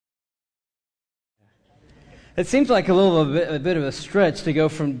It seems like a bit of a stretch to go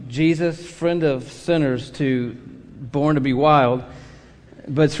from Jesus, friend of sinners, to born to be wild,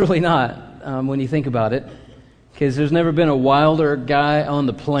 but it's really not when you think about it, because there's never been a wilder guy on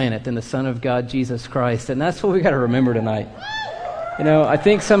the planet than the Son of God, Jesus Christ, and that's what we got to remember tonight. You know, I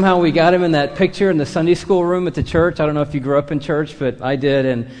think somehow we got him in that picture in the Sunday school room at the church. I don't know if you grew up in church, but I did,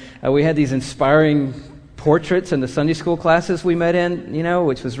 and we had these inspiring portraits in the Sunday school classes we met in, you know,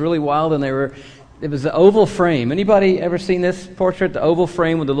 which was really wild, and it was the oval frame. Anybody ever seen this portrait? The oval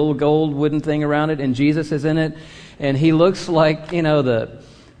frame with the little gold wooden thing around it, and Jesus is in it, and he looks like, you know,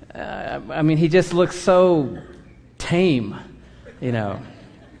 he just looks so tame, you know.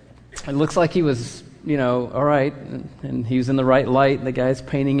 It looks like he was, you know, all right, and he was in the right light, and the guy's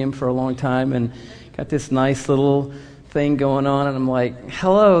painting him for a long time, and got this nice little thing going on, and I'm like,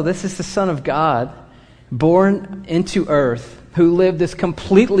 hello, this is the Son of God, born into earth, who lived this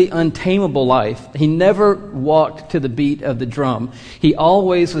completely untamable life. He never walked to the beat of the drum. He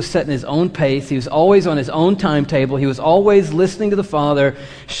always was setting his own pace. He was always on his own timetable. He was always listening to the Father,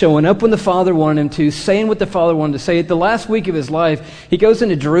 showing up when the Father wanted him to, saying what the Father wanted to say. At the last week of his life, he goes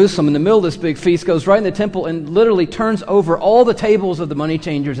into Jerusalem in the middle of this big feast, goes right in the temple, and literally turns over all the tables of the money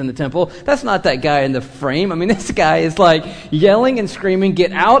changers in the temple. That's not that guy in the frame. I mean, this guy is like yelling and screaming,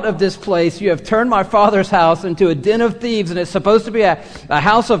 "Get out of this place. You have turned my Father's house into a den of thieves, and it's supposed to be a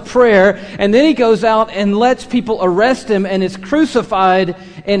house of prayer." And then he goes out and lets people arrest him and is crucified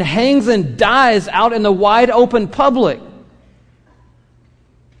and hangs and dies out in the wide open public. I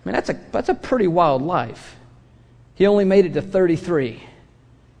mean, that's a pretty wild life. He only made it to 33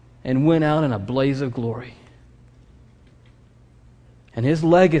 and went out in a blaze of glory. And his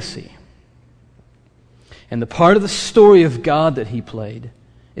legacy and the part of the story of God that he played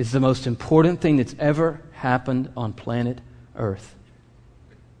is the most important thing that's ever happened on planet Earth.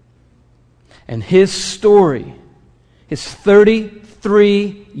 And his story, his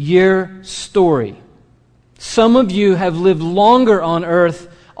 33-year story, some of you have lived longer on earth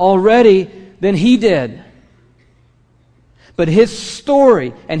already than he did. But his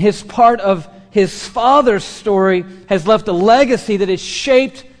story and his part of his Father's story has left a legacy that has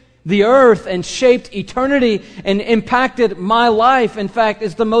shaped the earth and shaped eternity and impacted my life. In fact,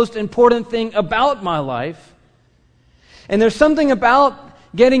 is the most important thing about my life. And there's something about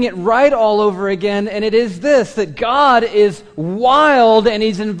getting it right all over again, and it is this, that God is wild, and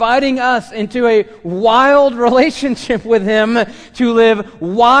he's inviting us into a wild relationship with him to live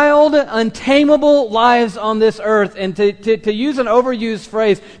wild, untamable lives on this earth, and to use an overused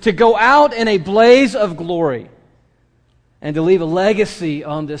phrase, to go out in a blaze of glory and to leave a legacy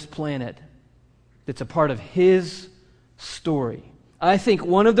on this planet that's a part of his story. I think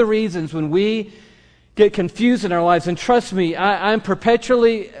one of the reasons when we get confused in our lives, and trust me, I'm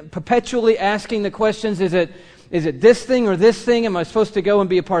perpetually asking the questions, is it this thing or this thing? Am I supposed to go and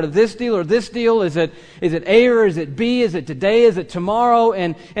be a part of this deal or this deal? Is it A or is it B? Is it today? Is it tomorrow?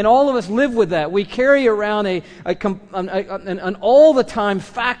 And all of us live with that. We carry around an all the time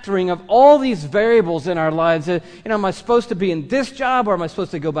factoring of all these variables in our lives. Am I supposed to be in this job, or am I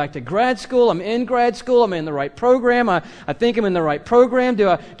supposed to go back to grad school? I'm in grad school. Am I in the right program? I think I'm in the right program.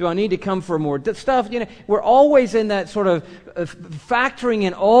 Do I need to come for more stuff? We're always in that sort of factoring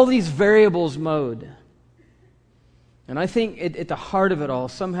in all these variables mode. And I think at the heart of it all,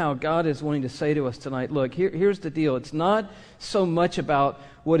 somehow God is wanting to say to us tonight, look, here's the deal. It's not so much about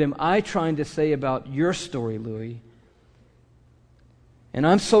what am I trying to say about your story, Louis. And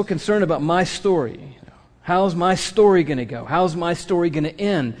I'm so concerned about my story. How's my story going to go? How's my story going to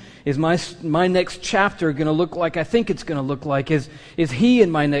end? Is my next chapter going to look like I think it's going to look like? Is he in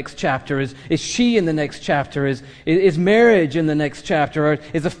my next chapter? Is she in the next chapter? Is marriage in the next chapter? Or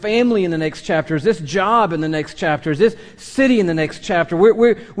is a family in the next chapter? Is this job in the next chapter? Is this city in the next chapter?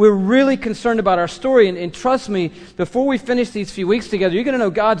 We're really concerned about our story. And trust me, before we finish these few weeks together, you're going to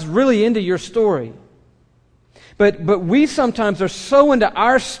know God's really into your story. But we sometimes are so into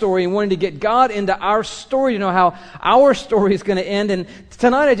our story and wanting to get God into our story to know how our story is going to end. And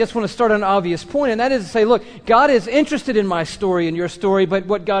tonight I just want to start on an obvious point, and that is to say, look, God is interested in my story and your story, but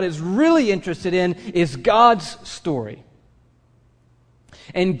what God is really interested in is God's story.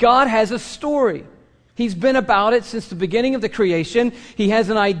 And God has a story. He's been about it since the beginning of the creation. He has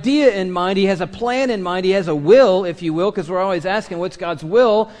an idea in mind. He has a plan in mind. He has a will, if you will, because we're always asking, what's God's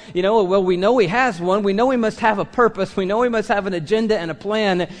will? Well, we know he has one. We know he must have a purpose. We know he must have an agenda and a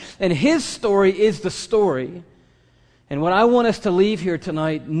plan. And his story is the story. And what I want us to leave here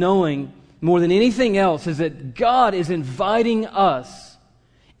tonight knowing more than anything else is that God is inviting us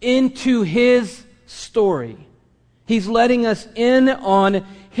into his story. He's letting us in on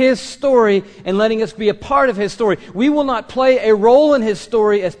His story and letting us be a part of His story. We will not play a role in His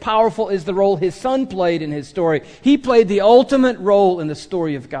story as powerful as the role His Son played in His story. He played the ultimate role in the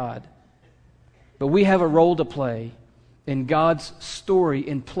story of God. But we have a role to play in God's story,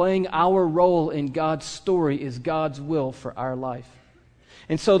 and playing our role in God's story is God's will for our life.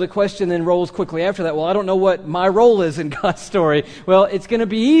 And so the question then rolls quickly after that, well, I don't know what my role is in God's story. Well, it's going to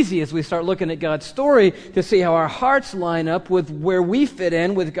be easy as we start looking at God's story to see how our hearts line up with where we fit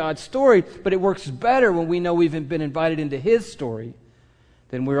in with God's story. But it works better when we know we've been invited into His story.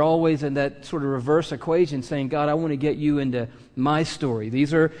 Then we're always in that sort of reverse equation saying, God, I want to get you into my story.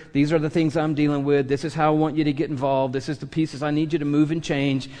 These are the things I'm dealing with. This is how I want you to get involved. This is the pieces I need you to move and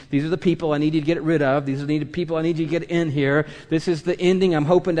change. These are the people I need you to get rid of. These are the people I need you to get in here. This is the ending I'm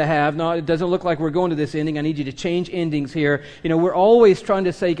hoping to have. No, it doesn't look like we're going to this ending. I need you to change endings here. We're always trying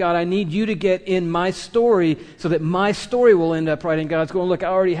to say, God, I need you to get in my story so that my story will end up right. And God's going, look, I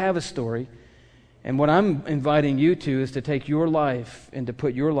already have a story. And what I'm inviting you to is to take your life and to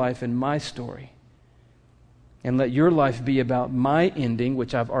put your life in my story. And let your life be about my ending,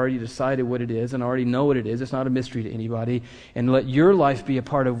 which I've already decided what it is and I already know what it is. It's not a mystery to anybody. And let your life be a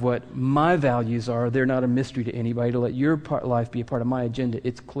part of what my values are. They're not a mystery to anybody. To let your life be a part of my agenda.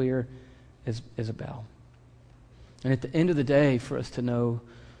 It's clear as a bell. And at the end of the day, for us to know,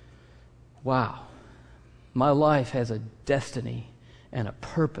 wow, my life has a destiny and a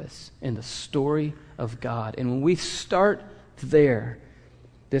purpose in the story of God. And when we start there,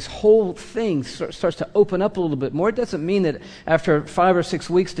 this whole thing starts to open up a little bit more. It doesn't mean that after 5 or 6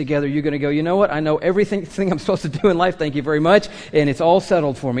 weeks together, you're going to go, you know what, I know everything I'm supposed to do in life, thank you very much, and it's all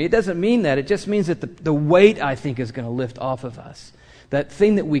settled for me. It doesn't mean that. It just means that the weight, I think, is going to lift off of us. That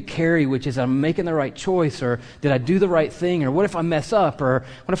thing that we carry, which is, I'm making the right choice, or did I do the right thing, or what if I mess up, or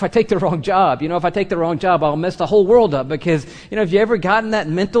what if I take the wrong job? If I take the wrong job, I'll mess the whole world up, because, have you ever gotten that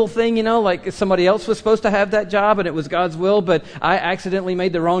mental thing, like somebody else was supposed to have that job, and it was God's will, but I accidentally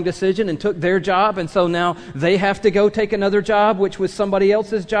made the wrong decision and took their job, and so now they have to go take another job, which was somebody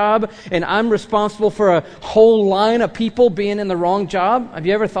else's job, and I'm responsible for a whole line of people being in the wrong job? Have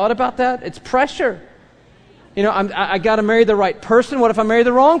you ever thought about that? It's pressure. I got to marry the right person. What if I marry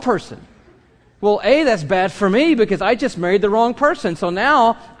the wrong person? Well, that's bad for me because I just married the wrong person. So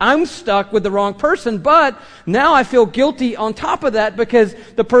now I'm stuck with the wrong person, but now I feel guilty on top of that because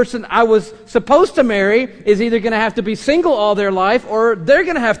the person I was supposed to marry is either going to have to be single all their life, or they're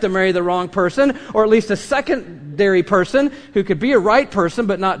going to have to marry the wrong person, or at least a secondary person who could be a right person,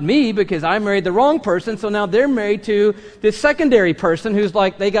 but not me because I married the wrong person. So now they're married to this secondary person who's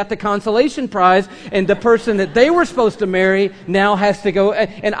like, they got the consolation prize, and the person that they were supposed to marry now has to go.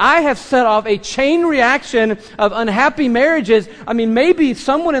 And I have set off a chain reaction of unhappy marriages. Maybe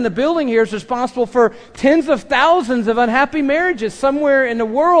someone in the building here is responsible for tens of thousands of unhappy marriages somewhere in the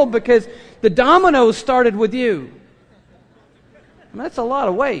world because the dominoes started with you. That's a lot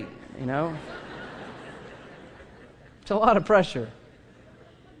of weight, It's a lot of pressure.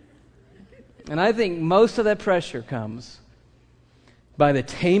 And I think most of that pressure comes by the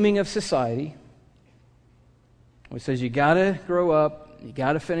taming of society, which says you got to grow up, you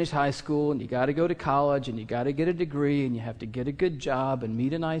got to finish high school, and you got to go to college, and you got to get a degree, and you have to get a good job and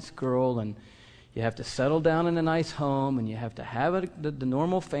meet a nice girl, and you have to settle down in a nice home, and you have to have the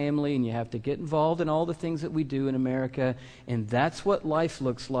normal family, and you have to get involved in all the things that we do in America, and that's what life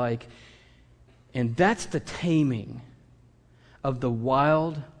looks like. And that's the taming of the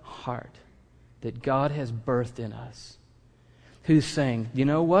wild heart that God has birthed in us, who's saying, you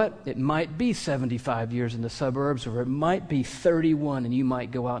know what? It might be 75 years in the suburbs, or it might be 31, and you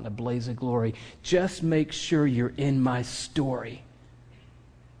might go out in a blaze of glory. Just make sure you're in my story.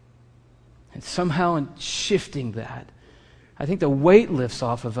 And somehow in shifting that, I think the weight lifts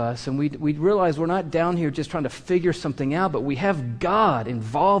off of us, and we realize we're not down here just trying to figure something out, but we have God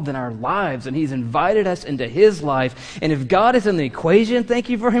involved in our lives, and He's invited us into His life. And if God is in the equation, thank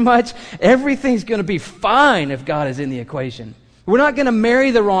you very much, everything's going to be fine if God is in the equation. We're not going to marry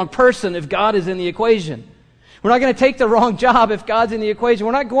the wrong person if God is in the equation. We're not going to take the wrong job if God's in the equation.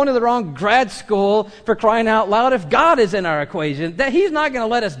 We're not going to the wrong grad school, for crying out loud, if God is in our equation. He's not going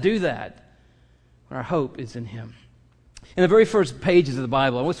to let us do that. Our hope is in Him. In the very first pages of the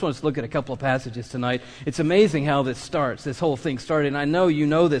Bible, I just want us to look at a couple of passages tonight. It's amazing how this starts, this whole thing started. And I know you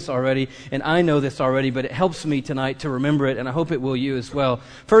know this already, and I know this already, but it helps me tonight to remember it, and I hope it will you as well.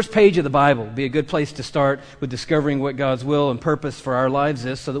 First page of the Bible would be a good place to start with discovering what God's will and purpose for our lives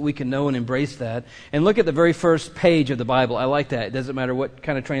is, so that we can know and embrace that. And look at the very first page of the Bible. I like that. It doesn't matter what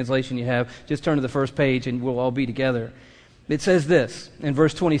kind of translation you have. Just turn to the first page, and we'll all be together. It says this in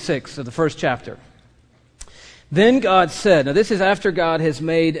verse 26 of the first chapter. Then God said, now this is after God has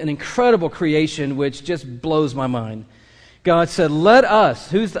made an incredible creation which just blows my mind. God said, let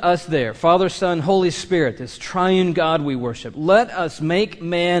us, who's the us there? Father, Son, Holy Spirit, this triune God we worship. Let us make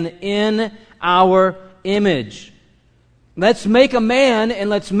man in our image. Let's make a man and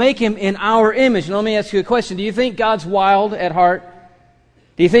let's make him in our image. And let me ask you a question. Do you think God's wild at heart?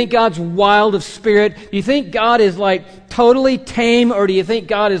 Do you think God's wild of spirit? Do you think God is like totally tame, or do you think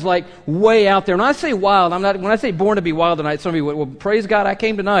God is like way out there? When I say wild, when I say born to be wild tonight, some of you would, well, praise God I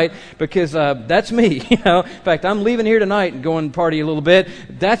came tonight, because that's me. In fact, I'm leaving here tonight and going party a little bit.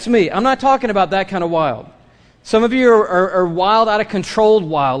 That's me. I'm not talking about that kind of wild. Some of you are wild, out of control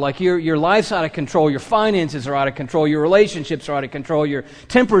wild, like your life's out of control, your finances are out of control, your relationships are out of control, your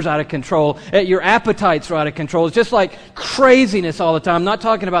temper's out of control, your appetites are out of control. It's just like craziness all the time. I'm not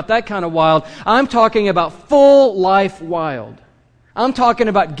talking about that kind of wild. I'm talking about full life wild. I'm talking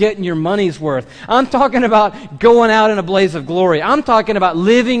about getting your money's worth. I'm talking about going out in a blaze of glory. I'm talking about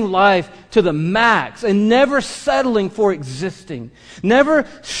living life to the max and never settling for existing. Never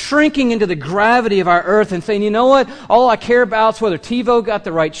shrinking into the gravity of our earth and saying, you know what, all I care about is whether TiVo got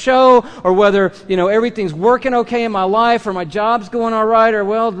the right show, or whether, everything's working okay in my life, or my job's going all right, or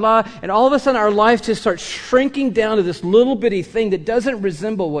well, blah. And all of a sudden our life just starts shrinking down to this little bitty thing that doesn't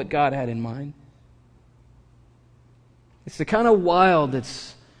resemble what God had in mind. It's the kind of wild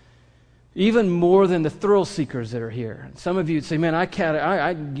that's even more than the thrill seekers that are here. Some of you would say, man,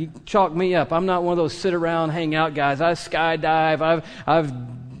 you chalk me up. I'm not one of those sit around, hang out guys. I skydive.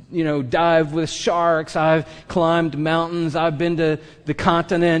 I've dived with sharks. I've climbed mountains. I've been to the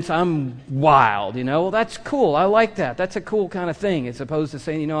continents. I'm wild, Well, that's cool. I like that. That's a cool kind of thing, as opposed to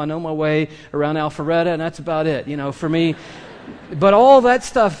saying, I know my way around Alpharetta, and that's about it, for me. But all that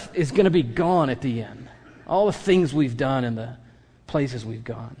stuff is going to be gone at the end. All the things we've done and the places we've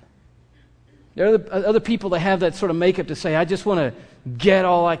gone. There are other people that have that sort of makeup to say, I just want to get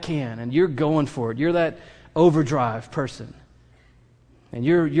all I can, and you're going for it. You're that overdrive person. And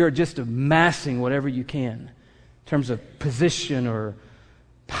you're just amassing whatever you can in terms of position or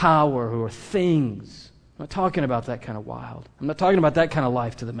power or things. I'm not talking about that kind of wild. I'm not talking about that kind of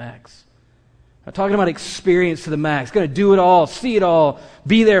life to the max. I'm talking about experience to the max. Going to do it all, see it all,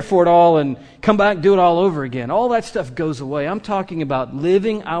 be there for it all, and come back and do it all over again. All that stuff goes away. I'm talking about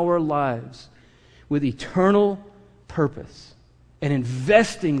living our lives with eternal purpose and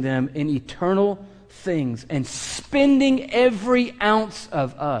investing them in eternal things and spending every ounce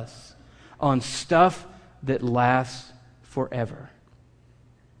of us on stuff that lasts forever.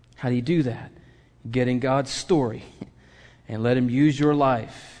 How do you do that? Get in God's story and let Him use your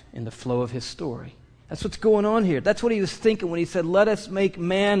life in the flow of His story. That's what's going on here. That's what He was thinking when He said, let us make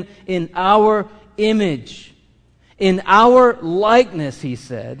man in our image, in our likeness, He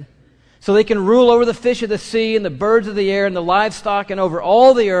said, so they can rule over the fish of the sea and the birds of the air and the livestock and over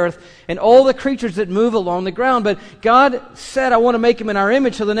all the earth and all the creatures that move along the ground. But God said, I want to make him in our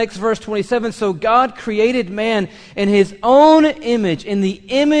image. So the next verse 27, so God created man in His own image. In the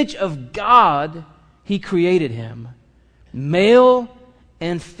image of God, He created him. Male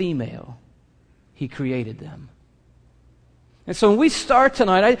and female, He created them. And so when we start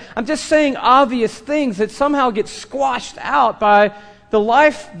tonight, I'm just saying obvious things that somehow get squashed out by the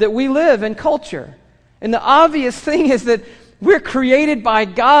life that we live in culture. And the obvious thing is that we're created by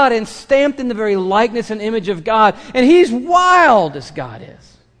God and stamped in the very likeness and image of God. And He's wild as God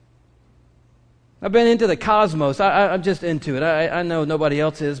is. I've been into the cosmos. I'm just into it. I know nobody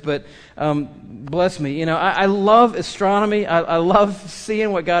else is, but bless me. I love astronomy. I love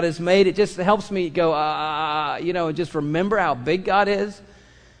seeing what God has made. It just helps me go, just remember how big God is.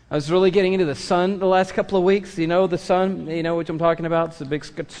 I was really getting into the sun the last couple of weeks. The sun, which I'm talking about. It's a big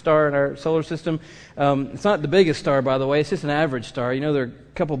star in our solar system. It's not the biggest star, by the way. It's just an average star. There are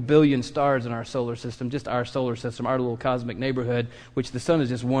a couple billion stars in our solar system, just our solar system, our little cosmic neighborhood, which the sun is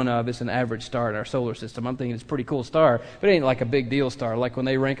just one of. It's an average star in our solar system. I'm thinking it's a pretty cool star, but it ain't like a big deal star. Like when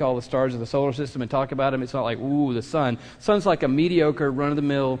they rank all the stars of the solar system and talk about them, it's not like, ooh, the sun. Sun's like a mediocre,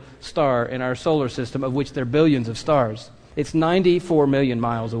 run-of-the-mill star in our solar system, of which there are billions of stars. It's 94 million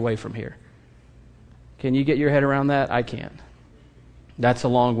miles away from here. Can you get your head around that? I can't. That's a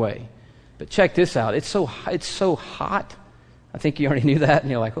long way. But check this out. It's so hot. I think you already knew that, and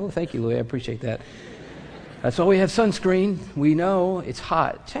you're like, oh, thank you, Louis. I appreciate that. That's why we have sunscreen. We know it's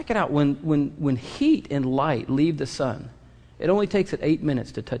hot. Check it out. When heat and light leave the sun, it only takes it 8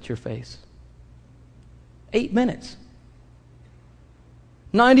 minutes to touch your face. 8 minutes.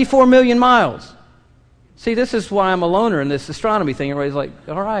 94 million miles. See, this is why I'm a loner in this astronomy thing. Everybody's like,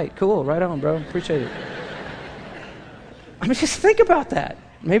 all right, cool, right on, bro. Appreciate it. I mean, just think about that.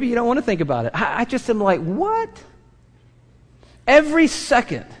 Maybe you don't want to think about it. I just am like, what? Every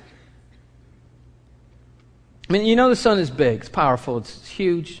second. I mean, you know the sun is big. It's powerful. It's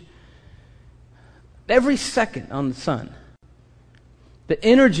huge. Every second on the sun, the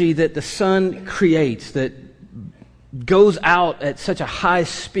energy that the sun creates that goes out at such a high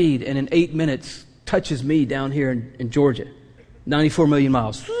speed and in 8 minutes touches me down here in Georgia. 94 million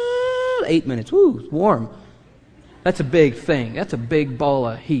miles. 8 minutes. Woo, it's warm. That's a big thing. That's a big ball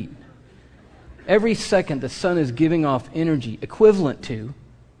of heat. Every second the sun is giving off energy equivalent to,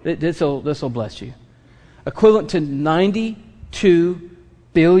 this will bless you, equivalent to 92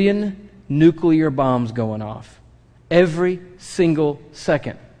 billion nuclear bombs going off. Every single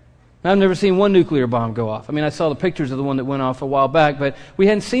second. I've never seen one nuclear bomb go off. I mean, I saw the pictures of the one that went off a while back, but we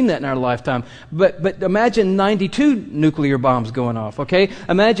hadn't seen that in our lifetime. But imagine 92 nuclear bombs going off, okay?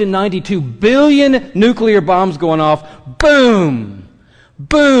 Imagine 92 billion nuclear bombs going off. Boom!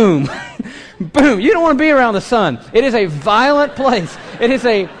 Boom! Boom! You don't want to be around the sun. It is a violent place. It is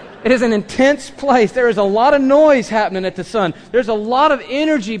an intense place. There is a lot of noise happening at the sun. There's a lot of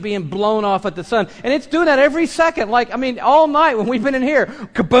energy being blown off at the sun. And it's doing that every second. All night when we've been in here.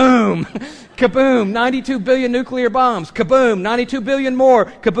 Kaboom! Kaboom! 92 billion nuclear bombs. Kaboom! 92 billion more.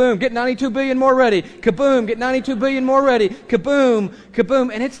 Kaboom! Get 92 billion more ready. Kaboom! Get 92 billion more ready. Kaboom!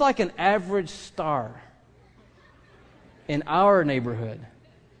 Kaboom! And it's like an average star in our neighborhood,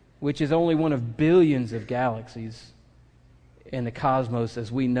 which is only one of billions of galaxies in the cosmos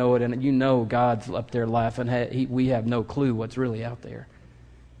as we know it, and you know God's up there laughing. We have no clue what's really out there.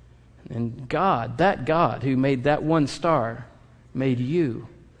 And God, that God who made that one star, made you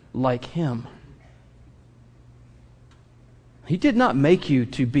like Him. He did not make you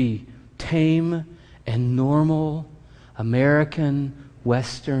to be tame and normal, American,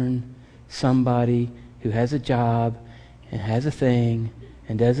 Western, somebody who has a job and has a thing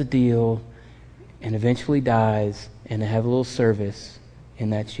and does a deal and eventually dies and to have a little service,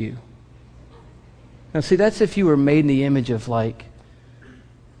 and that's you. Now see, that's if you were made in the image of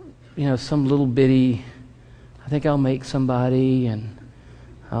some little bitty, I think I'll make somebody and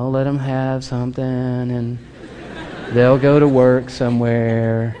I'll let them have something and they'll go to work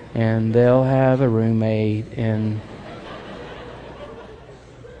somewhere and they'll have a roommate and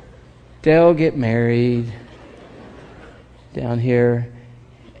they'll get married down here.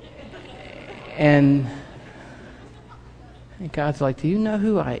 And God's like, do you know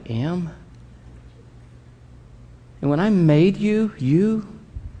who I am? And when I made you,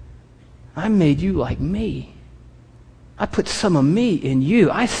 I made you like me. I put some of me in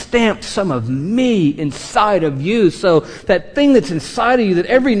you. I stamped some of me inside of you. So that thing that's inside of you that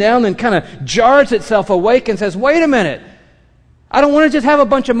every now and then kind of jars itself awake and says, wait a minute. I don't want to just have a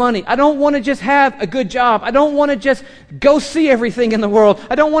bunch of money. I don't want to just have a good job. I don't want to just go see everything in the world.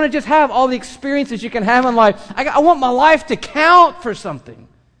 I don't want to just have all the experiences you can have in life. I want my life to count for something.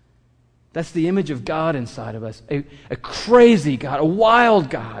 That's the image of God inside of us. A crazy God, a wild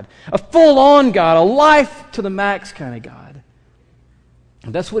God, a full-on God, a life to the max kind of God.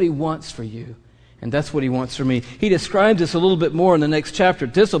 And that's what He wants for you. And that's what He wants for me. He describes this a little bit more in the next chapter.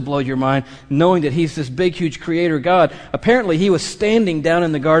 This will blow your mind, knowing that He's this big, huge creator God. Apparently, He was standing down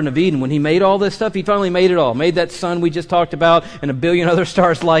in the Garden of Eden. When He made all this stuff, He finally made it all. Made that sun we just talked about, and a billion other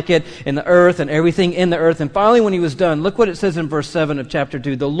stars like it, and the earth, and everything in the earth. And finally, when He was done, look what it says in verse 7 of chapter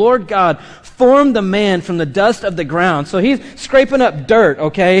 2. The Lord God formed the man from the dust of the ground. So He's scraping up dirt,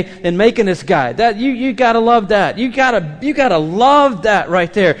 okay, and making this guy. That you gotta love that. You gotta love that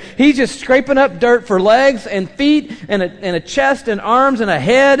right there. He's just scraping up dirt for legs and feet and a chest and arms and a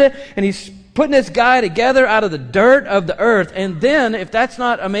head, and He's putting this guy together out of the dirt of the earth. And then, if that's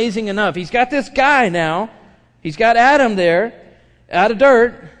not amazing enough, He's got this guy now. He's got Adam there out of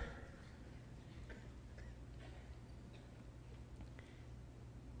dirt.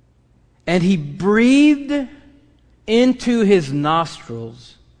 And He breathed into his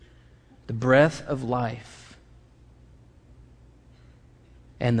nostrils the breath of life.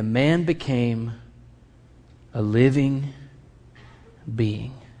 And the man became a living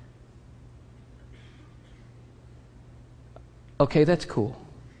being. Okay, that's cool.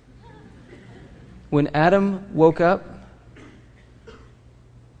 When Adam woke up,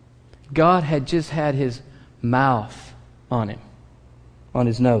 God had just had His mouth on him, on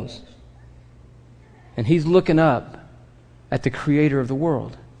his nose. And he's looking up at the Creator of the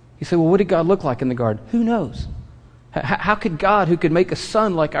world. You say, well, what did God look like in the garden? Who knows? How could God, who could make a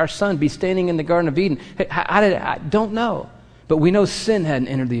son like our son, be standing in the Garden of Eden? I don't know. But we know sin hadn't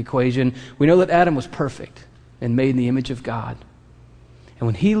entered the equation. We know that Adam was perfect and made in the image of God. And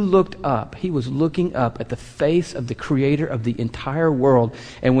when he looked up, he was looking up at the face of the creator of the entire world.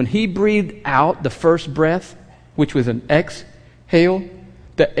 And when he breathed out the first breath, which was an exhale,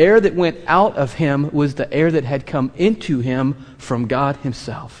 the air that went out of him was the air that had come into him from God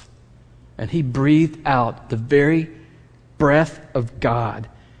himself. And he breathed out the very breath of God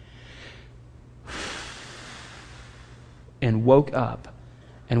and woke up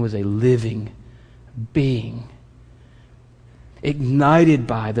and was a living being, ignited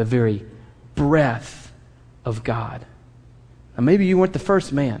by the very breath of God. Now, maybe you weren't the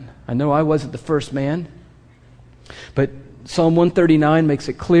first man. I know I wasn't the first man. But Psalm 139 makes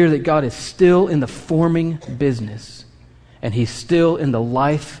it clear that God is still in the forming business, and He's still in the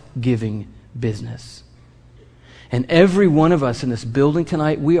life-giving business. And every one of us in this building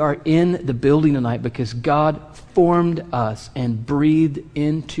tonight, we are in the building tonight because God formed us and breathed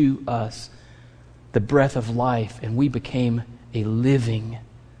into us the breath of life, and we became a living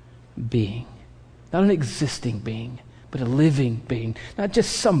being. Not an existing being, but a living being. Not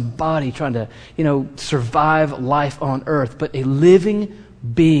just somebody trying to, survive life on earth, but a living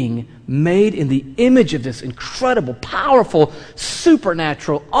being made in the image of this incredible, powerful,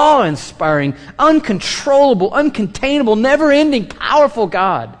 supernatural, awe-inspiring, uncontrollable, uncontainable, never-ending, powerful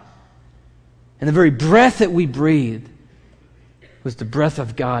God. And the very breath that we breathe was the breath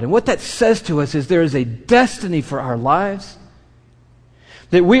of God. And what that says to us is there is a destiny for our lives,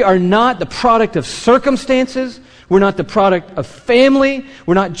 that we are not the product of circumstances. We're not the product of family.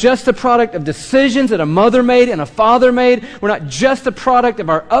 We're not just the product of decisions that a mother made and a father made. We're not just the product of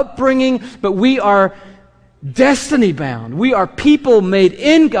our upbringing, but we are destiny bound. We are people made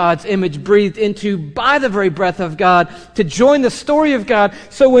in God's image, breathed into by the very breath of God to join the story of God.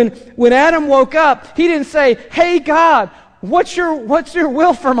 So when Adam woke up, he didn't say, "Hey God, what's your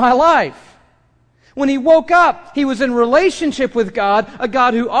will for my life?" When he woke up, he was in relationship with God, a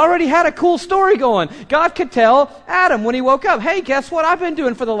God who already had a cool story going. God could tell Adam when he woke up, "Hey, guess what I've been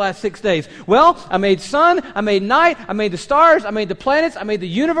doing for the last 6 days? Well, I made sun, I made night, I made the stars, I made the planets, I made the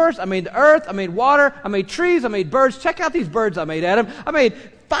universe, I made the earth, I made water, I made trees, I made birds. Check out these birds I made, Adam. I made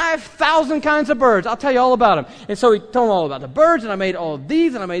 5,000 kinds of birds. I'll tell you all about them." And so he told him all about the birds, and I made all of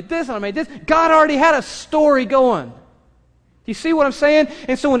these, and I made this, and I made this. God already had a story going. Do you see what I'm saying?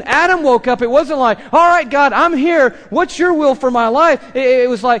 And so when Adam woke up, it wasn't like, "All right, God, I'm here. What's your will for my life?" It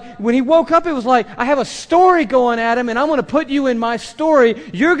was like, when he woke up, it was like, "I have a story going, Adam, and I'm going to put you in my story.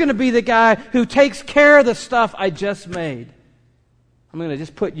 You're going to be the guy who takes care of the stuff I just made. I'm going to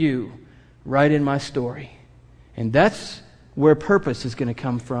just put you right in my story." And that's where purpose is going to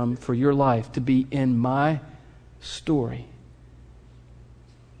come from for your life, to be in my story.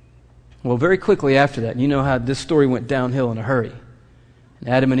 Well, very quickly after that, you know how this story went downhill in a hurry. And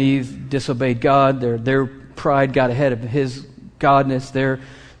Adam and Eve disobeyed God. Their pride got ahead of His godness.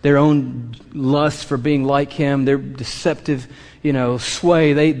 Their own lust for being like Him. Their deceptive,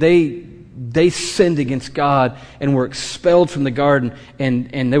 sway. They sinned against God and were expelled from the garden,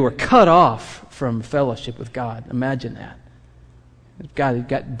 and they were cut off from fellowship with God. Imagine that. God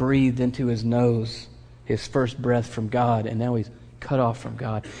got breathed into his nose, his first breath from God, and now he's cut off from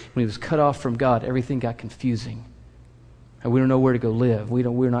God. When he was cut off from God, everything got confusing. And we don't know where to go live.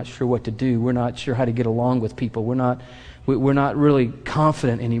 We're not sure what to do. We're not sure how to get along with people. We're not really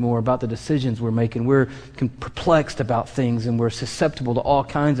confident anymore about the decisions we're making. We're perplexed about things, and we're susceptible to all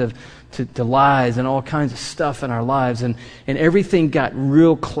kinds of to lies and all kinds of stuff in our lives. And everything got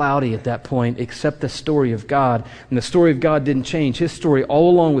real cloudy at that point except the story of God. And the story of God didn't change. His story all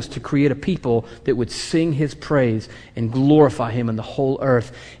along was to create a people that would sing His praise and glorify Him in the whole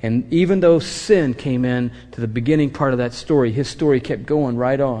earth. And even though sin came in to the beginning part of that story, His story kept going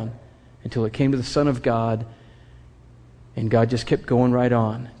right on until it came to the Son of God. And God just kept going right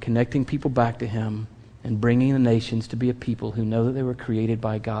on, connecting people back to Him and bringing the nations to be a people who know that they were created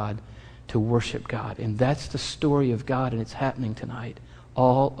by God to worship God. And that's the story of God, and it's happening tonight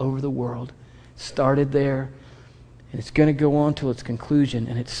all over the world. It started there, and it's going to go on till its conclusion.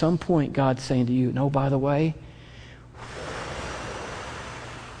 And at some point, God's saying to you, "No, by the way,"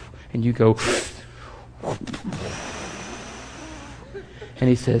 and you go, and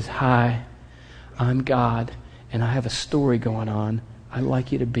He says, "Hi, I'm God, and I have a story going on. I'd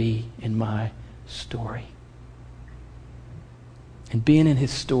like you to be in my story." And being in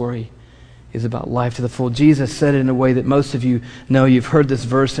His story is about life to the full. Jesus said it in a way that most of you know. You've heard this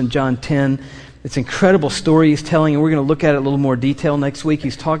verse in John 10. It's an incredible story he's telling, and we're going to look at it in a little more detail next week.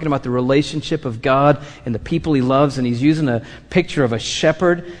 He's talking about the relationship of God and the people he loves, and he's using a picture of a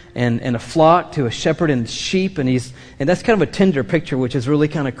shepherd and a flock to a shepherd and sheep, and that's kind of a tender picture, which is really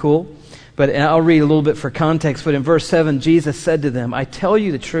kind of cool. But I'll read a little bit for context. But in verse 7, Jesus said to them, I tell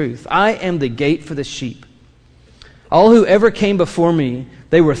you the truth, I am the gate for the sheep. All who ever came before me,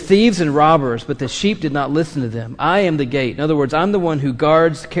 they were thieves and robbers, but the sheep did not listen to them. I am the gate. In other words, I'm the one who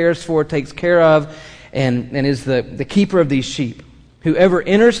guards, cares for, takes care of, and is the keeper of these sheep. Whoever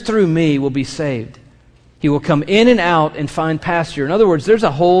enters through me will be saved. He will come in and out and find pasture. In other words, there's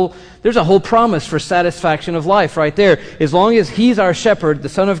a whole promise for satisfaction of life right there. As long as He's our shepherd, the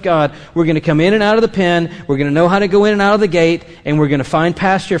Son of God, we're going to come in and out of the pen, we're going to know how to go in and out of the gate, and we're going to find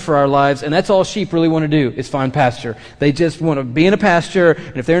pasture for our lives. And that's all sheep really want to do, is find pasture. They just want to be in a pasture,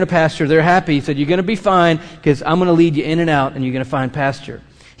 and if they're in a pasture, they're happy. He said, you're going to be fine, because I'm going to lead you in and out, and you're going to find pasture.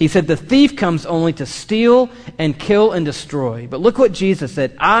 He said, the thief comes only to steal and kill and destroy. But look what Jesus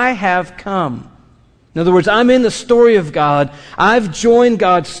said, I have come. In other words, I'm in the story of God. I've joined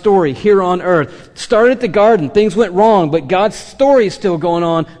God's story here on earth. Started at the garden. Things went wrong, but God's story is still going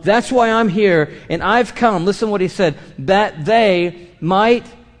on. That's why I'm here, and I've come. Listen to what He said. That they might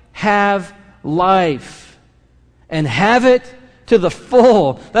have life and have it to the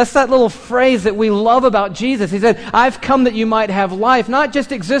full. That's that little phrase that we love about Jesus. He said, I've come that you might have life, not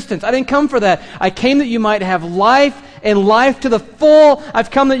just existence. I didn't come for that. I came that you might have life and life to the full.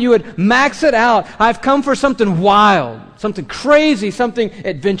 I've come that you would max it out. I've come for something wild, something crazy, something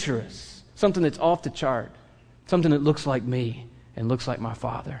adventurous, something that's off the chart, something that looks like me and looks like my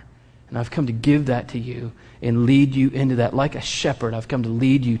Father. And I've come to give that to you and lead you into that. Like a shepherd, I've come to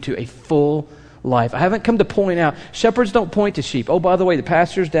lead you to a full life. I haven't come to point out. Shepherds don't point to sheep. Oh, by the way, the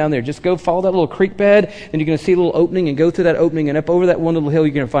pasture's down there. Just go follow that little creek bed, and you're going to see a little opening, and go through that opening, and up over that one little hill,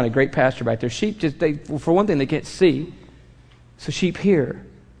 you're going to find a great pasture back there. Sheep, for one thing, they can't see. So sheep hear.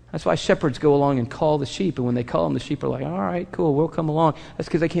 That's why shepherds go along and call the sheep, and when they call them, the sheep are like, all right, cool, we'll come along. That's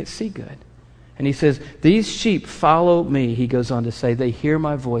because they can't see good. And he says, these sheep follow me, he goes on to say. They hear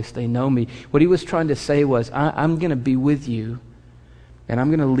my voice, they know me. What he was trying to say was, I'm going to be with you, and I'm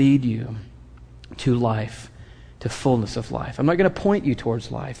going to lead you to life, to fullness of life. I'm not going to point you towards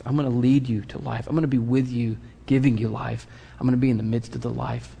life. I'm going to lead you to life. I'm going to be with you, giving you life. I'm going to be in the midst of the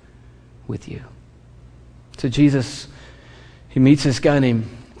life with you. So Jesus, he meets this guy named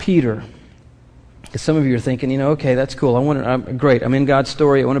Peter. Because some of you are thinking, okay, that's cool. I'm great. I'm in God's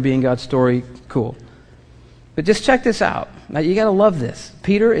story. I want to be in God's story. Cool. But just check this out. Now, you got to love this.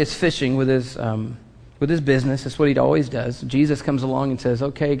 Peter is fishing with his business. That's what he always does. Jesus comes along and says,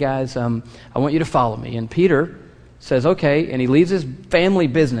 okay, guys, I want you to follow me. And Peter says, okay, and he leaves his family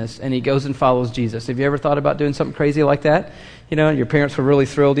business and he goes and follows Jesus. Have you ever thought about doing something crazy like that? Your parents were really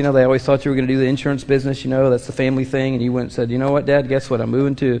thrilled. They always thought you were going to do the insurance business. That's the family thing. And you went and said, you know what, Dad, guess what? I'm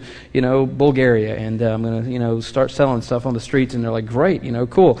moving to, Bulgaria, and I'm going to, start selling stuff on the streets. And they're like, great,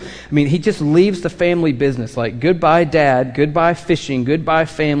 cool. He just leaves the family business. Like, goodbye, Dad, goodbye fishing, goodbye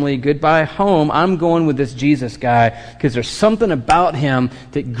family, goodbye home. I'm going with this Jesus guy because there's something about him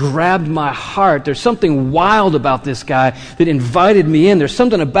that grabbed my heart. There's something wild about this guy that invited me in. There's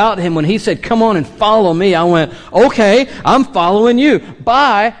something about him when he said, come on and follow me. I went, okay, I'm following you.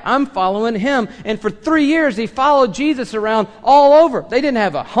 Bye, I'm following him. And for 3 years, he followed Jesus around all over. They didn't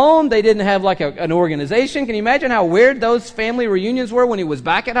have a home. They didn't have like an organization. Can you imagine how weird those family reunions were when he was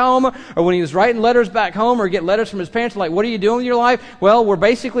back at home, or when he was writing letters back home, or get letters from his parents like, what are you doing with your life? Well, we're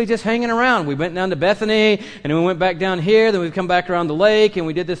basically just hanging around. We went down to Bethany, and then we went back down here, then we've come back around the lake, and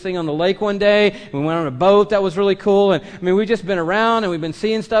we did this thing on the lake one day. We went on a boat. That was really cool. And we've just been around, and we've been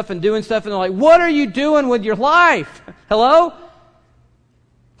seeing stuff and doing stuff, and they're like, what are you doing with your life? Hello?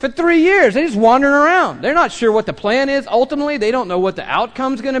 For 3 years, they're just wandering around. They're not sure what the plan is. Ultimately, they don't know what the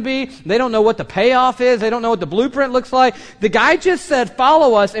outcome's going to be. They don't know what the payoff is. They don't know what the blueprint looks like. The guy just said,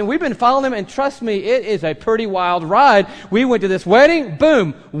 follow us, and we've been following him, and trust me, it is a pretty wild ride. We went to this wedding,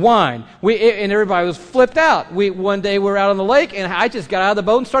 boom, wine. And everybody was flipped out. One day we were out on the lake, and I just got out of the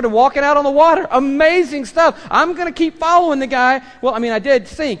boat and started walking out on the water. Amazing stuff. I'm going to keep following the guy. Well, I did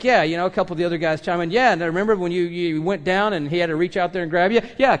sink, yeah. A couple of the other guys chime in, yeah, and I remember when you went down and he had to reach out there and grab you?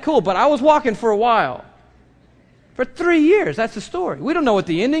 Yeah, cool, but I was walking for a while. For 3 years, that's the story. We don't know what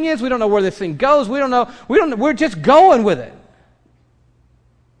the ending is. We don't know where this thing goes. We don't know. We're just going with it.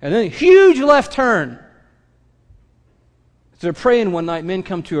 And then a huge left turn. As they're praying one night, men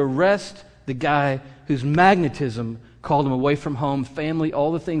come to arrest the guy whose magnetism called them away from home, family,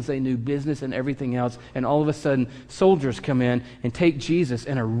 all the things they knew, business and everything else. And all of a sudden, soldiers come in and take Jesus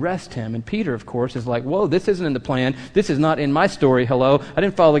and arrest him. And Peter, of course, is like, whoa, this isn't in the plan. This is not in my story. Hello. I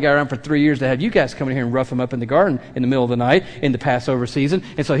didn't follow the guy around for 3 years to have you guys come in here and rough him up in the garden in the middle of the night in the Passover season.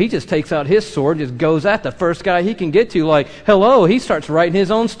 And so he just takes out his sword, just goes at the first guy he can get to, like, hello. He starts writing his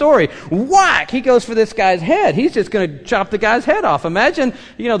own story. Whack! He goes for this guy's head. He's just going to chop the guy's head off. Imagine,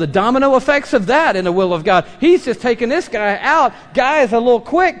 the domino effects of that in the will of God. He's just taking this guy out. Guy is a little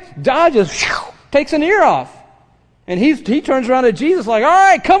quick, dodges, takes an ear off. And he turns around to Jesus like, all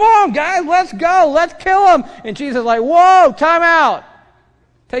right, come on, guys, let's go. Let's kill him. And Jesus is like, whoa, time out.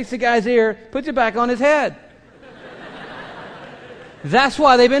 Takes the guy's ear, puts it back on his head. That's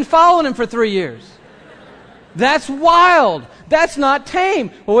why they've been following him for 3 years. That's wild. That's not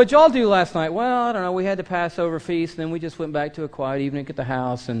tame. Well, what'd y'all do last night? Well, I don't know. We had the Passover feast, and then we just went back to a quiet evening at the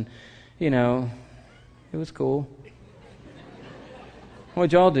house, and, it was cool.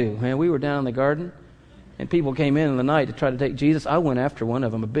 What'd y'all do? Man, we were down in the garden, and people came in the night to try to take Jesus. I went after one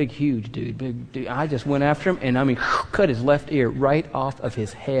of them, a big, huge dude. Big dude. I just went after him, and cut his left ear right off of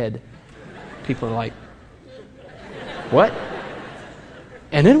his head. People are like, what?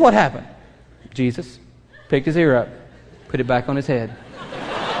 And then what happened? Jesus picked his ear up, put it back on his head.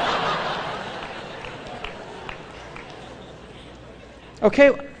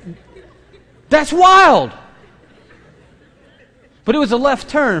 Okay, that's wild. But it was a left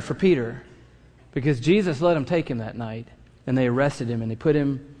turn for Peter because Jesus let him take him that night, and they arrested him, and they put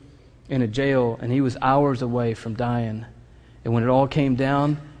him in a jail, and he was hours away from dying. And when it all came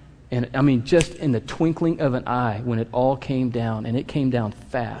down, and just in the twinkling of an eye, when it all came down, and it came down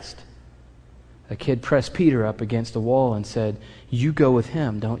fast, a kid pressed Peter up against the wall and said, you go with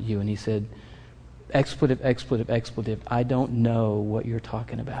him, don't you? And he said, expletive, expletive, expletive. I don't know what you're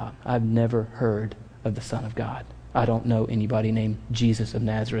talking about. I've never heard of the Son of God. I don't know anybody named Jesus of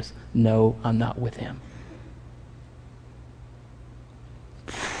Nazareth. No, I'm not with him.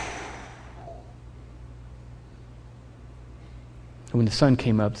 When the sun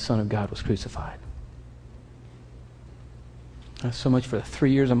came up, the Son of God was crucified. Not so much for the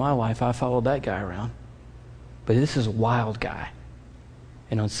 3 years of my life I followed that guy around. But this is a wild guy.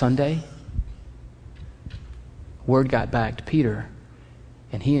 And on Sunday, word got back to Peter,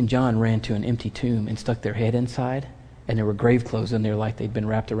 and he and John ran to an empty tomb and stuck their head inside, and there were grave clothes in there like they'd been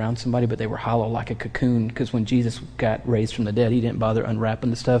wrapped around somebody, but they were hollow like a cocoon, because when Jesus got raised from the dead, he didn't bother unwrapping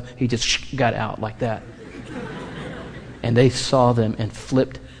the stuff. He just got out like that. And they saw them and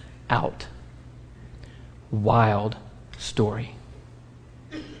flipped out. Wild story.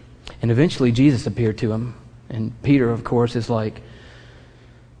 And eventually Jesus appeared to him, and Peter, of course, is like,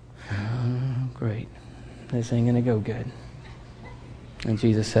 oh, great, this ain't gonna go good. And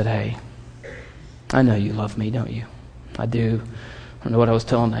Jesus said, hey, I know you love me, don't you? I do. I don't know what I was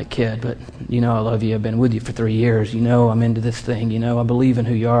telling that kid, but I love you. I've been with you for 3 years. I'm into this thing. I believe in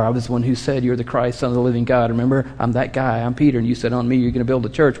who you are. I was the one who said you're the Christ, Son of the living God. Remember? I'm that guy. I'm Peter. And you said on me you're going to build a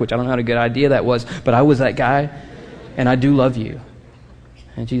church, which I don't know how a good idea that was, but I was that guy, and I do love you.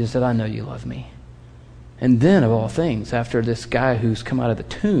 And Jesus said, I know you love me. And then, of all things, after this guy who's come out of the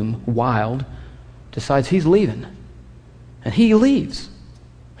tomb, wild, decides he's leaving. And he leaves.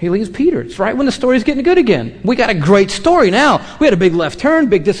 He leaves Peter. It's right when the story's getting good again. We got a great story now. We had a big left turn,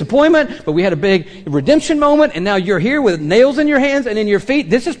 big disappointment, but we had a big redemption moment, and now you're here with nails in your hands and in your feet.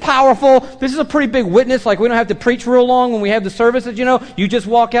 This is powerful. This is a pretty big witness. Like, we don't have to preach real long when we have the services, You just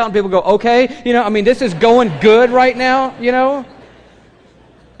walk out and people go, okay. This is going good right now,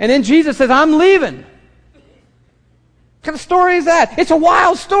 And then Jesus says, I'm leaving. What kind of story is that? It's a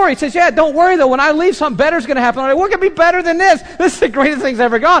wild story. He says, yeah, don't worry though. When I leave, something better is going to happen. We're going to be better than this. This is the greatest thing's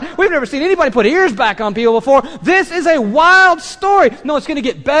ever gone. We've never seen anybody put ears back on people before. This is a wild story. No, it's going to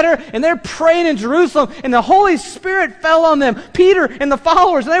get better. And they're praying in Jerusalem, and the Holy Spirit fell on them. Peter and the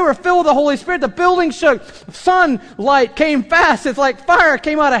followers, they were filled with the Holy Spirit. The building shook. Sunlight came fast. It's like fire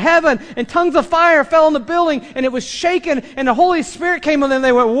came out of heaven, and tongues of fire fell on the building, and it was shaken, and the Holy Spirit came on them.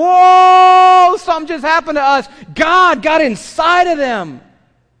 They went, whoa, something just happened to us. God got inside of them.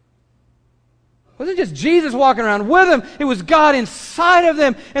 It wasn't just Jesus walking around with them. It was God inside of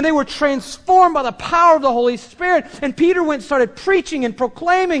them. And they were transformed by the power of the Holy Spirit. And Peter went and started preaching and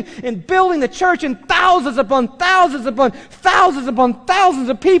proclaiming and building the church. And thousands upon thousands upon thousands upon thousands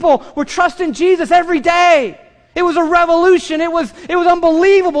of people were trusting Jesus every day. It was a revolution. It was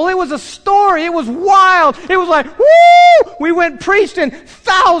unbelievable. It was a story. It was wild. It was like, woo! We went and preached and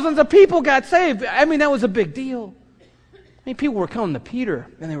thousands of people got saved. That was a big deal. People were coming to Peter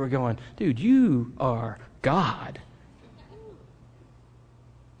and they were going, dude, you are God.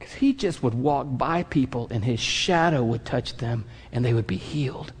 Because he just would walk by people and his shadow would touch them and they would be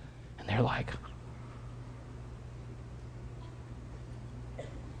healed. And they're like,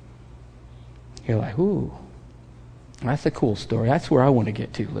 you're like, ooh, that's a cool story. That's where I want to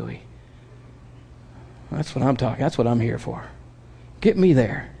get to, Louis. That's what I'm talking. That's what I'm here for. Get me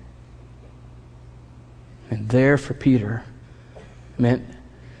there. And there for Peter meant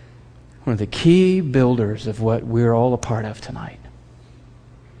one of the key builders of what we're all a part of tonight.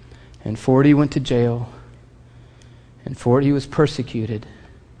 And for it, he went to jail. And for it, he was persecuted.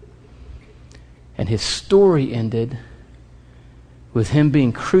 And his story ended with him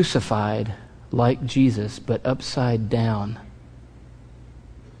being crucified like Jesus, but upside down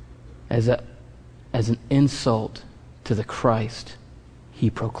as an insult to the Christ he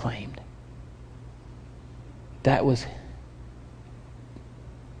proclaimed. That was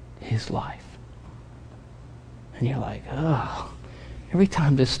his life. And you're like, oh, every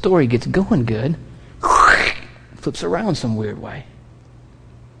time this story gets going good, it flips around some weird way.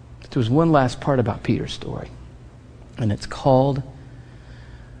 But there was one last part about Peter's story, and it's called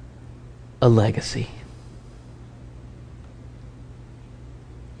a legacy.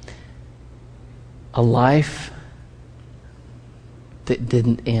 A life that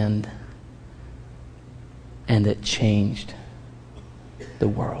didn't end and that changed the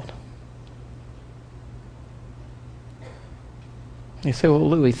world. You say, well,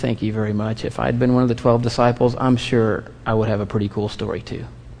 Louis, thank you very much. If I'd been one of the 12 disciples, I'm sure I would have a pretty cool story too.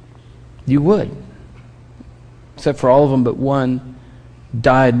 You would. Except for all of them but one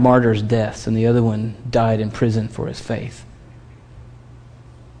died martyr's deaths and the other one died in prison for his faith.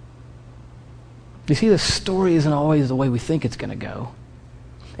 You see, the story isn't always the way we think it's going to go.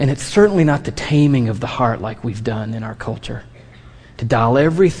 And it's certainly not the taming of the heart like we've done in our culture. To dial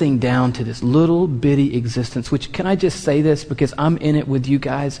everything down to this little bitty existence, which, can I just say this because I'm in it with you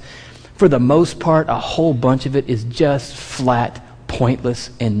guys? For the most part, a whole bunch of it is just flat, pointless,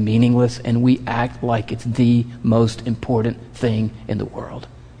 and meaningless, and we act like it's the most important thing in the world.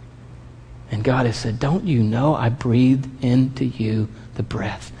 And God has said, don't you know I breathed into you the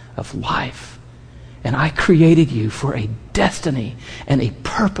breath of life? And I created you for a destiny and a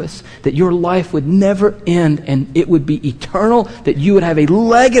purpose that your life would never end and it would be eternal, that you would have a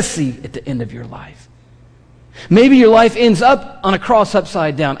legacy at the end of your life. Maybe your life ends up on a cross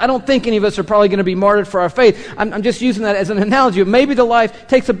upside down. I don't think any of us are probably going to be martyred for our faith. I'm just using that as an analogy. Maybe the life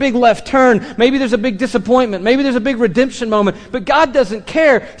takes a big left turn. Maybe there's a big disappointment. Maybe there's a big redemption moment. But God doesn't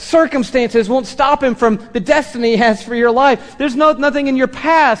care. Circumstances won't stop him from the destiny he has for your life. There's nothing in your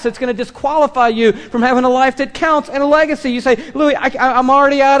past that's going to disqualify you from having a life that counts and a legacy. You say, Louis, I'm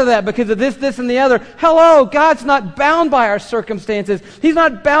already out of that because of this, and the other. Hello, God's not bound by our circumstances. He's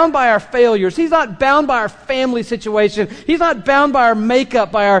not bound by our failures. He's not bound by our family situation. He's not bound by our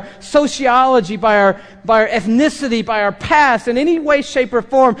makeup, by our sociology, by our ethnicity, by our past in any way, shape, or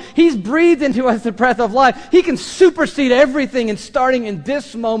form. He's breathed into us the breath of life. He can supersede everything, and starting in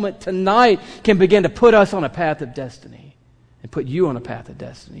this moment tonight can begin to put us on a path of destiny and put you on a path of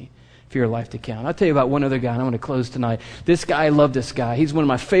destiny for your life to count. I'll tell you about one other guy, and I'm going to close tonight. This guy, I love this guy. He's one of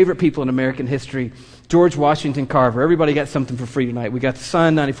my favorite people in American history, George Washington Carver. Everybody got something for free tonight. We got the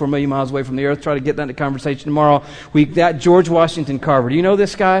sun 94 million miles away from the earth. Try to get that into conversation tomorrow. We got George Washington Carver. Do you know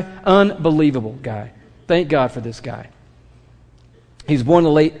this guy? Unbelievable guy. Thank God for this guy. He was born in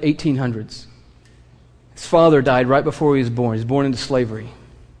the late 1800s. His father died right before he was born. He was born into slavery.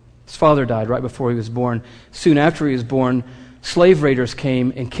 His father died right before he was born. Soon after he was born, slave raiders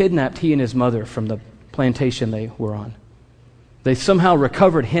came and kidnapped he and his mother from the plantation they were on. They somehow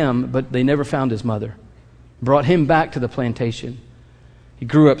recovered him, but they never found his mother. Brought him back to the plantation. He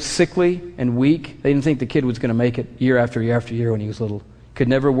grew up sickly and weak. They didn't think the kid was going to make it year after year after year when he was little. Could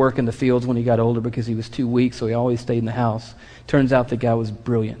never work in the fields when he got older because he was too weak, so he always stayed in the house. Turns out the guy was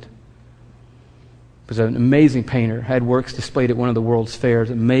brilliant. He was an amazing painter, had works displayed at one of the world's fairs,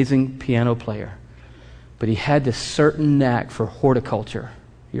 amazing piano player. But he had this certain knack for horticulture.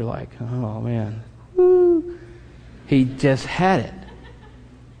 You're like, oh man. Woo. He just had it.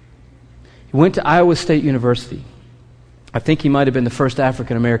 He went to Iowa State University. I think he might have been the first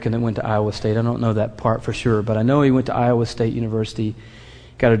African American that went to Iowa State. I don't know that part for sure, but I know he went to Iowa State University,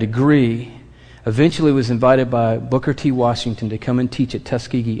 got a degree, eventually was invited by Booker T. Washington to come and teach at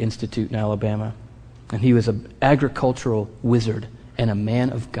Tuskegee Institute in Alabama. And he was an agricultural wizard and a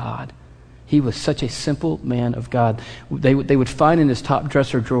man of God. He was such a simple man of God. They would find in his top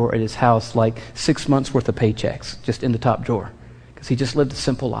dresser drawer at his house like 6 months' worth of paychecks just in the top drawer. Because he just lived a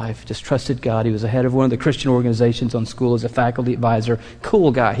simple life, just trusted God. He was the head of one of the Christian organizations on school as a faculty advisor.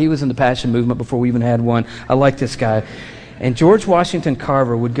 Cool guy. He was in the Passion Movement before we even had one. I like this guy. And George Washington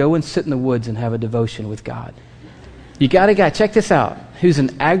Carver would go and sit in the woods and have a devotion with God. You got a guy, check this out, who's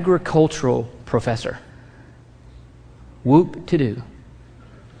an agricultural professor. Whoop-to-do.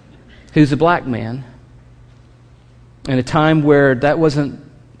 Who's a black man in a time where that wasn't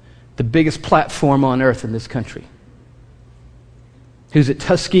the biggest platform on earth in this country. Who's at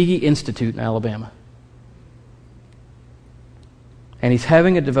Tuskegee Institute in Alabama. And he's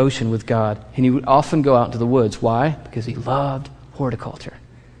having a devotion with God, and he would often go out into the woods. Why? Because he loved horticulture.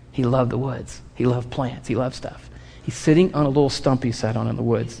 He loved the woods. He loved plants. He loved stuff. He's sitting on a little stump he sat on in the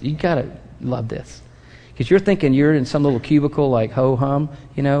woods. You got to love this. Because you're thinking you're in some little cubicle like ho-hum,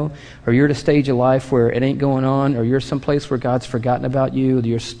 or you're at a stage of life where it ain't going on, or you're someplace where God's forgotten about you,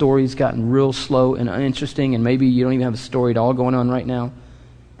 your story's gotten real slow and uninteresting, and maybe you don't even have a story at all going on right now.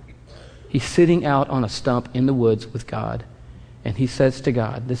 He's sitting out on a stump in the woods with God, and he says to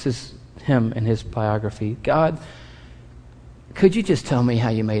God, this is him in his biography, God, could you just tell me how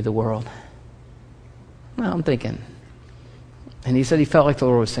you made the world? Well, I'm thinking. And he said he felt like the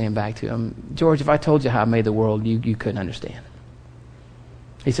Lord was saying back to him, George, if I told you how I made the world, you couldn't understand.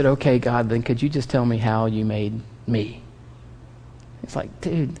 He said, okay, God, then could you just tell me how you made me? It's like,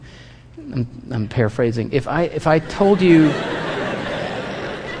 dude, I'm paraphrasing. If I told you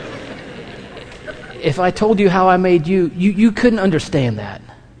how I made you couldn't understand that.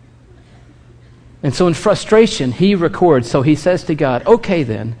 And so in frustration, he records. So he says to God, okay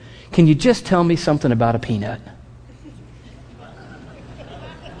then, can you just tell me something about a peanut?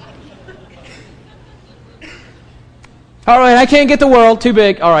 All right, I can't get the world, too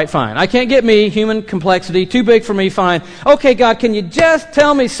big. All right, fine. I can't get me, human complexity, too big for me, fine. Okay, God, can you just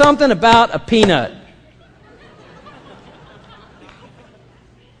tell me something about a peanut?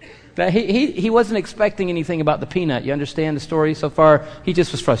 Now, he wasn't expecting anything about the peanut. You understand the story so far? He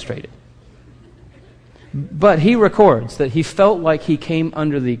just was frustrated. But he records that he felt like he came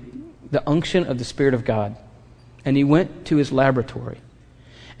under the unction of the Spirit of God. And he went to his laboratory.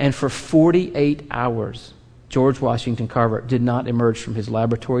 And for 48 hours, George Washington Carver did not emerge from his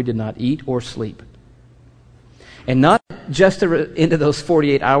laboratory, did not eat or sleep. And not just into those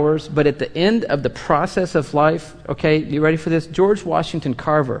 48 hours, but at the end of the process of life, okay, you ready for this? George Washington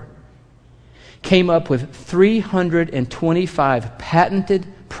Carver came up with 325 patented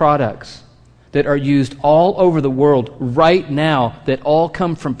products that are used all over the world right now that all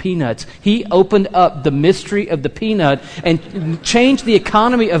come from peanuts. He opened up the mystery of the peanut and changed the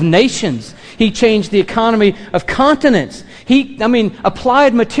economy of nations. He changed the economy of continents.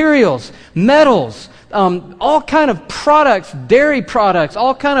 Applied materials, metals, all kind of products, dairy products,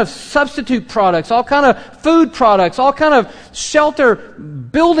 all kind of substitute products, all kind of food products, all kind of shelter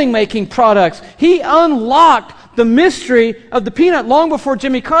building making products. He unlocked the mystery of the peanut long before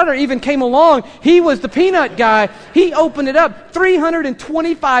Jimmy Carter even came along. He was the peanut guy. He opened it up.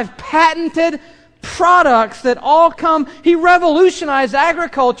 325 patented products that all come. He revolutionized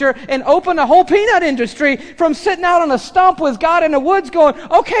agriculture and opened a whole peanut industry from sitting out on a stump with God in the woods going,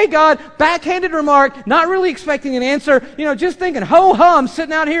 okay, God, backhanded remark, not really expecting an answer, just thinking, ho-hum,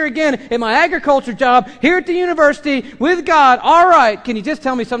 sitting out here again at my agriculture job here at the university with God. All right, can you just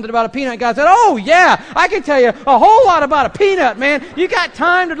tell me something about a peanut? God said, oh, yeah, I can tell you a whole lot about a peanut, man. You got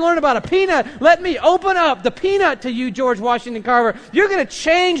time to learn about a peanut? Let me open up the peanut to you, George Washington Carver. You're going to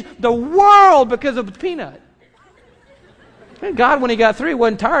change the world because of the peanut. And God, when he got through, he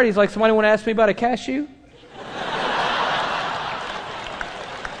wasn't tired. He's like, somebody want to ask me about a cashew?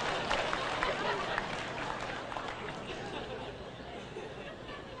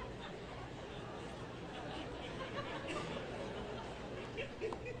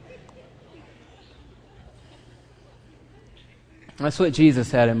 That's what Jesus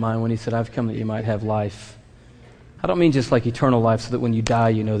had in mind when he said, I've come that you might have life. I don't mean just like eternal life so that when you die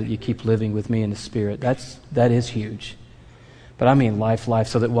you know that you keep living with me in the Spirit. That is huge. But I mean life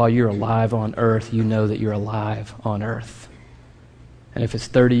so that while you're alive on earth, you know that you're alive on earth. And if it's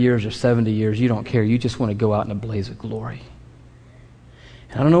 30 years or 70 years, you don't care. You just want to go out in a blaze of glory.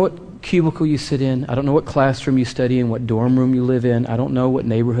 And I don't know what cubicle you sit in. I don't know what classroom you study in, what dorm room you live in. I don't know what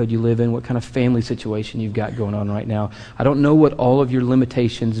neighborhood you live in, what kind of family situation you've got going on right now. I don't know what all of your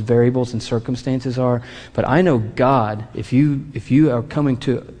limitations, variables, and circumstances are. But I know God, if you are coming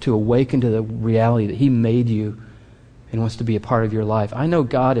to awaken to the reality that He made you and wants to be a part of your life, I know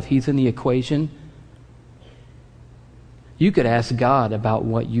God, if He's in the equation, you could ask God about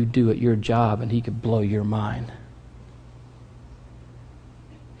what you do at your job and He could blow your mind.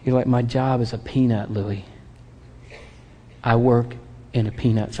 You're like, my job is a peanut, Louie. I work in a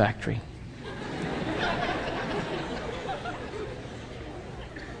peanut factory.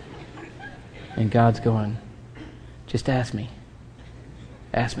 And God's going, Just ask me.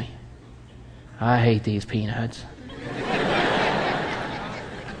 Ask me. I hate these peanuts.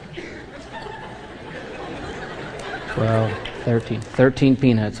 12, 13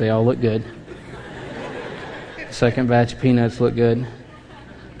 peanuts. They all look good. Second batch of peanuts look good.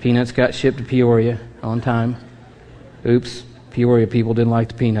 Peanuts got shipped to Peoria on time. Oops, Peoria people didn't like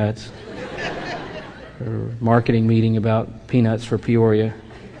the peanuts. A marketing meeting about peanuts for Peoria.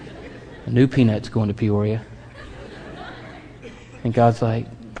 A new peanut's going to Peoria. And God's like,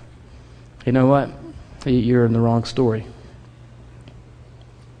 you know what? You're in the wrong story.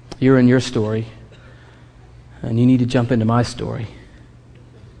 You're in your story. And you need to jump into my story.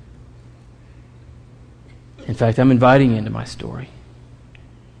 In fact, I'm inviting you into my story.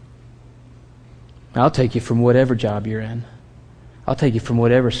 I'll take you from whatever job you're in. I'll take you from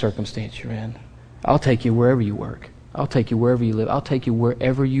whatever circumstance you're in. I'll take you wherever you work. I'll take you wherever you live. I'll take you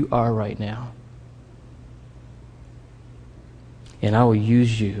wherever you are right now. And I will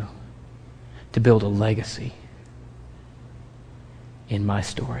use you to build a legacy in my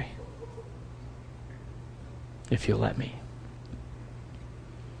story. If you'll let me.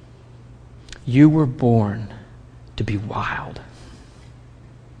 You were born to be wild,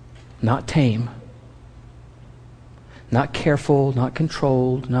 not tame, not careful, not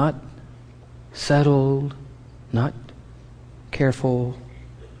controlled, not settled, not careful.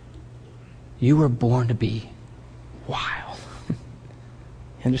 You were born to be wild.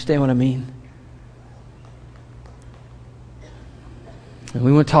 You understand what I mean? And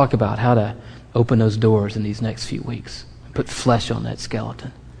we want to talk about how to open those doors in these next few weeks. Put flesh on that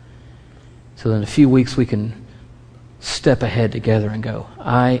skeleton. So that in a few weeks we can step ahead together and go,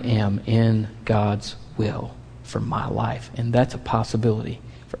 I am in God's will for my life. And that's a possibility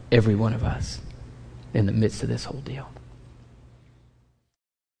for every one of us in the midst of this whole deal.